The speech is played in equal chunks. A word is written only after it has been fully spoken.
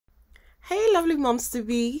Hey lovely moms to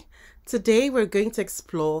be! Today we're going to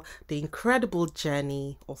explore the incredible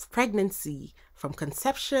journey of pregnancy from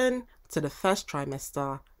conception to the first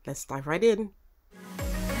trimester. Let's dive right in.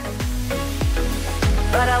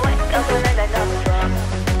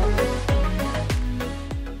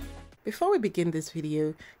 Before we begin this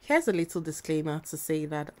video, here's a little disclaimer to say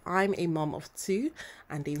that I'm a mom of two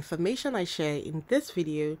and the information I share in this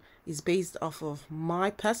video is based off of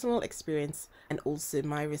my personal experience and also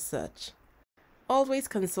my research. Always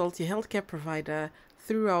consult your healthcare provider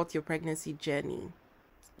throughout your pregnancy journey.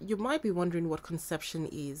 You might be wondering what conception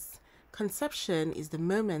is. Conception is the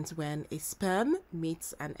moment when a sperm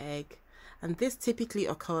meets an egg, and this typically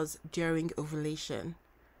occurs during ovulation.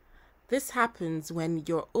 This happens when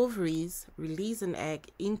your ovaries release an egg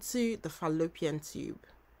into the fallopian tube.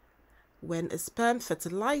 When a sperm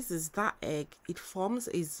fertilizes that egg, it forms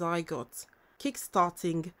a zygote,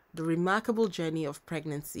 kickstarting the remarkable journey of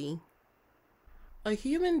pregnancy. A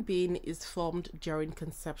human being is formed during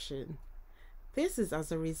conception. This is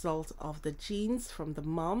as a result of the genes from the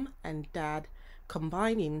mom and dad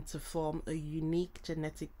combining to form a unique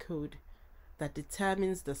genetic code that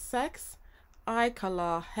determines the sex, eye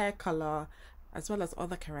color, hair color, as well as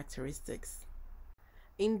other characteristics.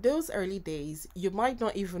 In those early days, you might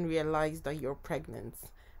not even realize that you're pregnant,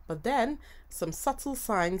 but then some subtle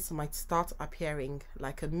signs might start appearing,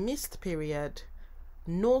 like a missed period,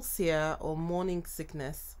 nausea or morning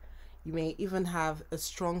sickness. You may even have a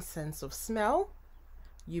strong sense of smell.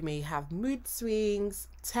 You may have mood swings,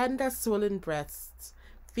 tender swollen breasts,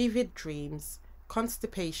 vivid dreams,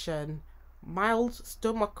 constipation, mild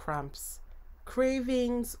stomach cramps,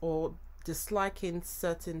 cravings or disliking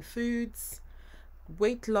certain foods,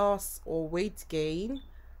 weight loss or weight gain,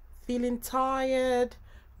 feeling tired.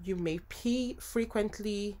 You may pee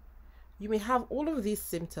frequently. You may have all of these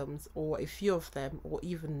symptoms or a few of them or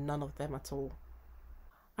even none of them at all.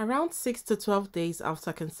 Around 6 to 12 days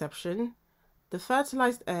after conception, the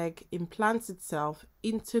fertilized egg implants itself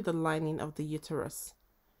into the lining of the uterus.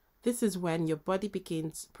 This is when your body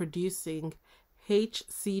begins producing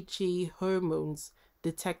HCG hormones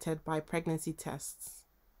detected by pregnancy tests.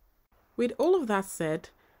 With all of that said,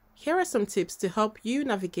 here are some tips to help you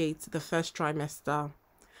navigate the first trimester.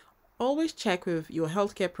 Always check with your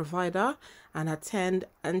healthcare provider and attend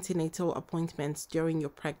antenatal appointments during your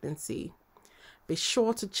pregnancy. Be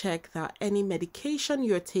sure to check that any medication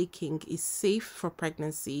you're taking is safe for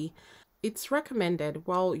pregnancy. It's recommended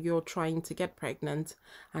while you're trying to get pregnant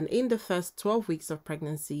and in the first 12 weeks of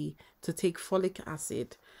pregnancy to take folic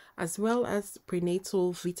acid as well as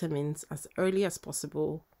prenatal vitamins as early as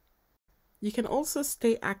possible. You can also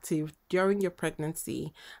stay active during your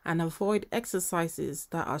pregnancy and avoid exercises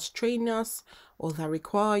that are strenuous or that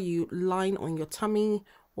require you lying on your tummy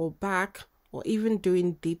or back or even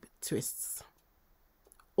doing deep twists.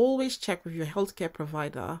 Always check with your healthcare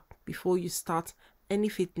provider before you start any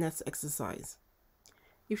fitness exercise.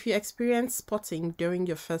 If you experience spotting during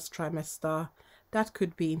your first trimester, that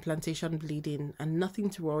could be implantation bleeding and nothing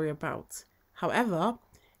to worry about. However,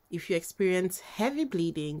 if you experience heavy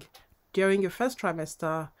bleeding during your first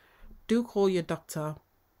trimester, do call your doctor.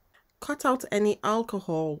 Cut out any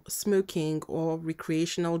alcohol, smoking, or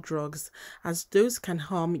recreational drugs as those can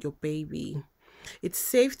harm your baby. It's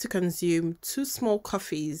safe to consume 2 small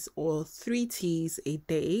coffees or 3 teas a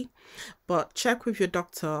day, but check with your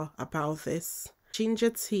doctor about this. Ginger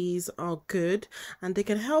teas are good and they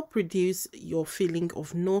can help reduce your feeling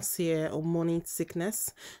of nausea or morning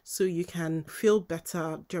sickness so you can feel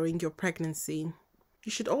better during your pregnancy.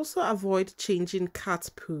 You should also avoid changing cat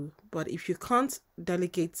poo, but if you can't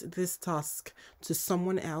delegate this task to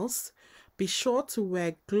someone else, be sure to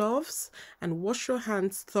wear gloves and wash your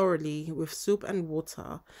hands thoroughly with soap and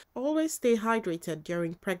water. Always stay hydrated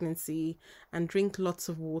during pregnancy and drink lots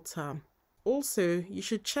of water. Also, you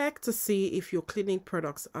should check to see if your cleaning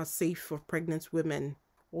products are safe for pregnant women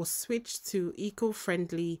or switch to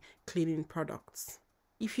eco-friendly cleaning products.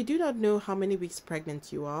 If you do not know how many weeks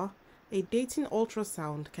pregnant you are, a dating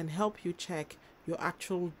ultrasound can help you check your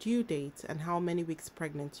actual due date and how many weeks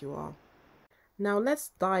pregnant you are. Now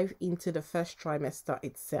let's dive into the first trimester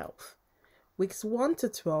itself. Weeks 1 to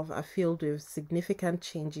 12 are filled with significant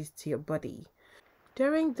changes to your body.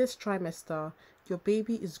 During this trimester, your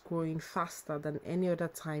baby is growing faster than any other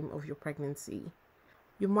time of your pregnancy.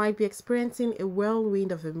 You might be experiencing a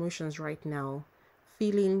whirlwind of emotions right now,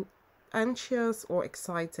 feeling anxious or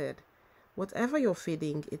excited. Whatever you're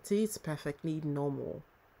feeling, it is perfectly normal.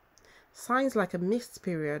 Signs like a missed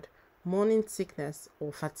period, morning sickness,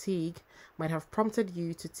 or fatigue might have prompted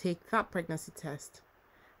you to take that pregnancy test.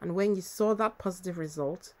 And when you saw that positive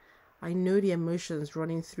result, I know the emotions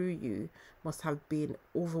running through you must have been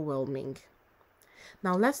overwhelming.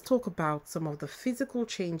 Now let's talk about some of the physical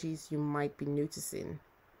changes you might be noticing.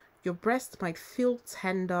 Your breast might feel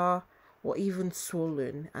tender or even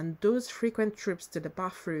swollen, and those frequent trips to the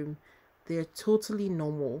bathroom, they're totally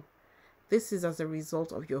normal. This is as a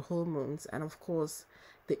result of your hormones and, of course,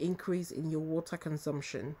 the increase in your water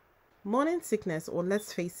consumption. Morning sickness, or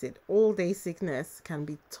let's face it, all day sickness, can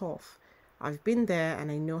be tough. I've been there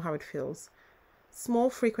and I know how it feels. Small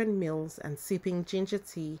frequent meals and sipping ginger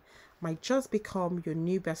tea might just become your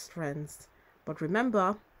new best friends. But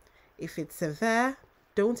remember, if it's severe,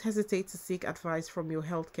 don't hesitate to seek advice from your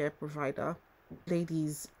healthcare provider.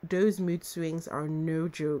 Ladies, those mood swings are no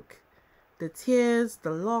joke. The tears,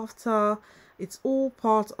 the laughter, it's all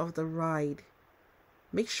part of the ride.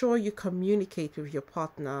 Make sure you communicate with your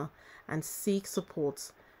partner and seek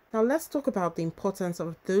support. Now let's talk about the importance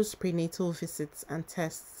of those prenatal visits and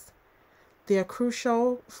tests. They are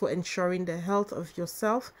crucial for ensuring the health of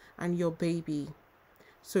yourself and your baby.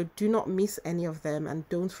 So do not miss any of them, and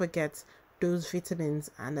don't forget those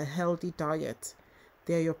vitamins and a healthy diet.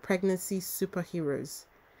 They are your pregnancy superheroes.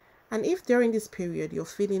 And if during this period you're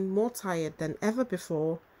feeling more tired than ever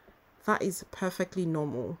before, that is perfectly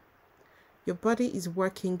normal. Your body is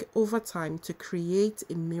working overtime to create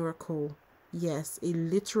a miracle. Yes, a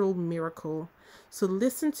literal miracle. So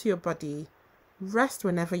listen to your body, rest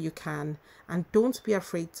whenever you can, and don't be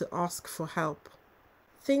afraid to ask for help.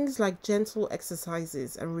 Things like gentle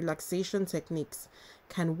exercises and relaxation techniques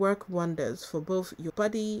can work wonders for both your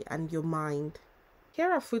body and your mind.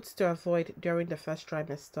 Here are foods to avoid during the first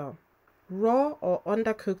trimester. Raw or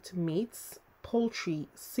undercooked meats, poultry,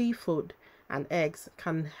 seafood, and eggs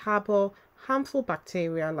can harbor harmful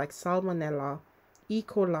bacteria like Salmonella, E.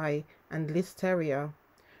 coli, and Listeria,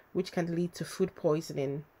 which can lead to food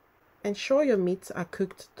poisoning. Ensure your meats are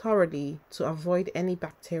cooked thoroughly to avoid any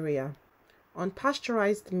bacteria.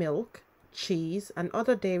 Unpasteurized milk, cheese, and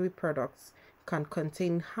other dairy products can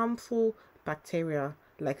contain harmful bacteria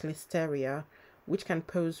like Listeria, which can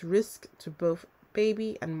pose risk to both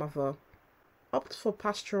baby and mother. Opt for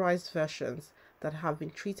pasteurized versions that have been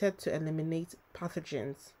treated to eliminate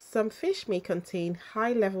pathogens. Some fish may contain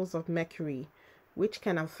high levels of mercury, which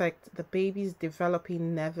can affect the baby's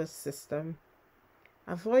developing nervous system.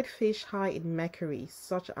 Avoid fish high in mercury,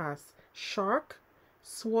 such as shark,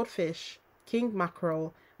 swordfish, king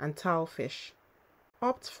mackerel, and tilefish.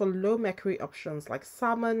 Opt for low mercury options like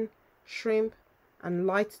salmon, shrimp, and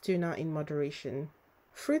light tuna in moderation.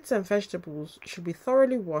 Fruits and vegetables should be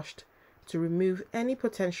thoroughly washed to remove any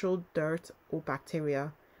potential dirt or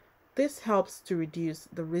bacteria. This helps to reduce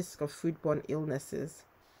the risk of foodborne illnesses.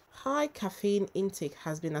 High caffeine intake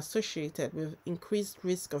has been associated with increased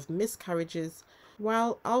risk of miscarriages,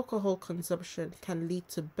 while alcohol consumption can lead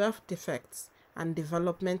to birth defects and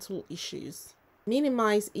developmental issues.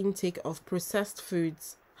 Minimize intake of processed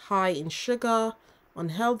foods high in sugar,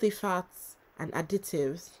 unhealthy fats, and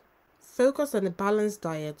additives. Focus on a balanced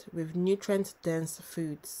diet with nutrient-dense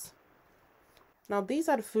foods. Now, these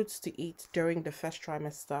are the foods to eat during the first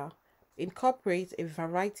trimester. Incorporate a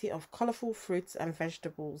variety of colorful fruits and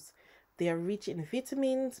vegetables. They are rich in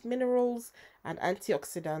vitamins, minerals, and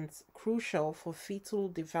antioxidants, crucial for fetal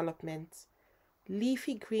development.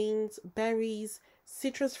 Leafy greens, berries,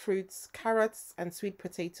 citrus fruits, carrots, and sweet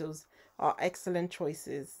potatoes are excellent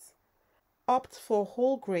choices. Opt for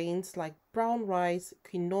whole grains like brown rice,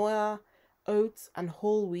 quinoa, oats, and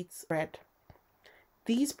whole wheat bread.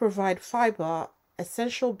 These provide fiber,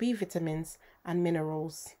 essential B vitamins, and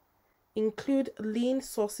minerals. Include lean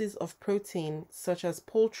sources of protein such as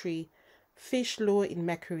poultry, fish low in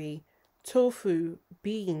mercury, tofu,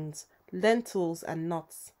 beans, lentils, and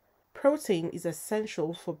nuts. Protein is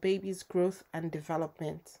essential for baby's growth and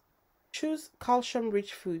development. Choose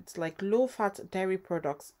calcium-rich foods like low-fat dairy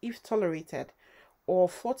products if tolerated, or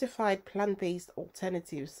fortified plant-based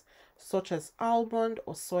alternatives such as almond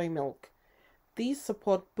or soy milk. These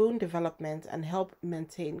support bone development and help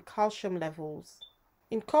maintain calcium levels.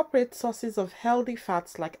 Incorporate sources of healthy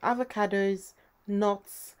fats like avocados,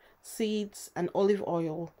 nuts, seeds, and olive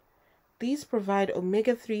oil. These provide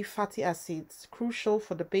omega-3 fatty acids crucial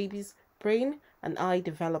for the baby's brain and eye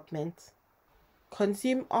development.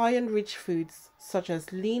 Consume iron-rich foods such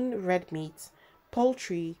as lean red meat,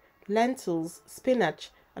 poultry, lentils,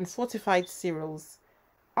 spinach, and fortified cereals.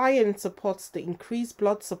 Iron supports the increased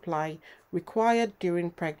blood supply required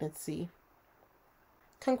during pregnancy.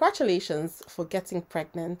 Congratulations for getting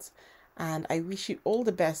pregnant, and I wish you all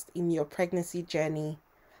the best in your pregnancy journey.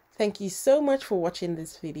 Thank you so much for watching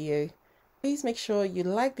this video. Please make sure you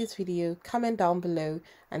like this video, comment down below,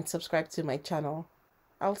 and subscribe to my channel.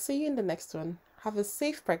 I'll see you in the next one. Have a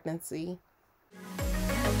safe pregnancy.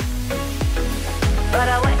 But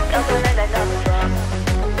I wake up and I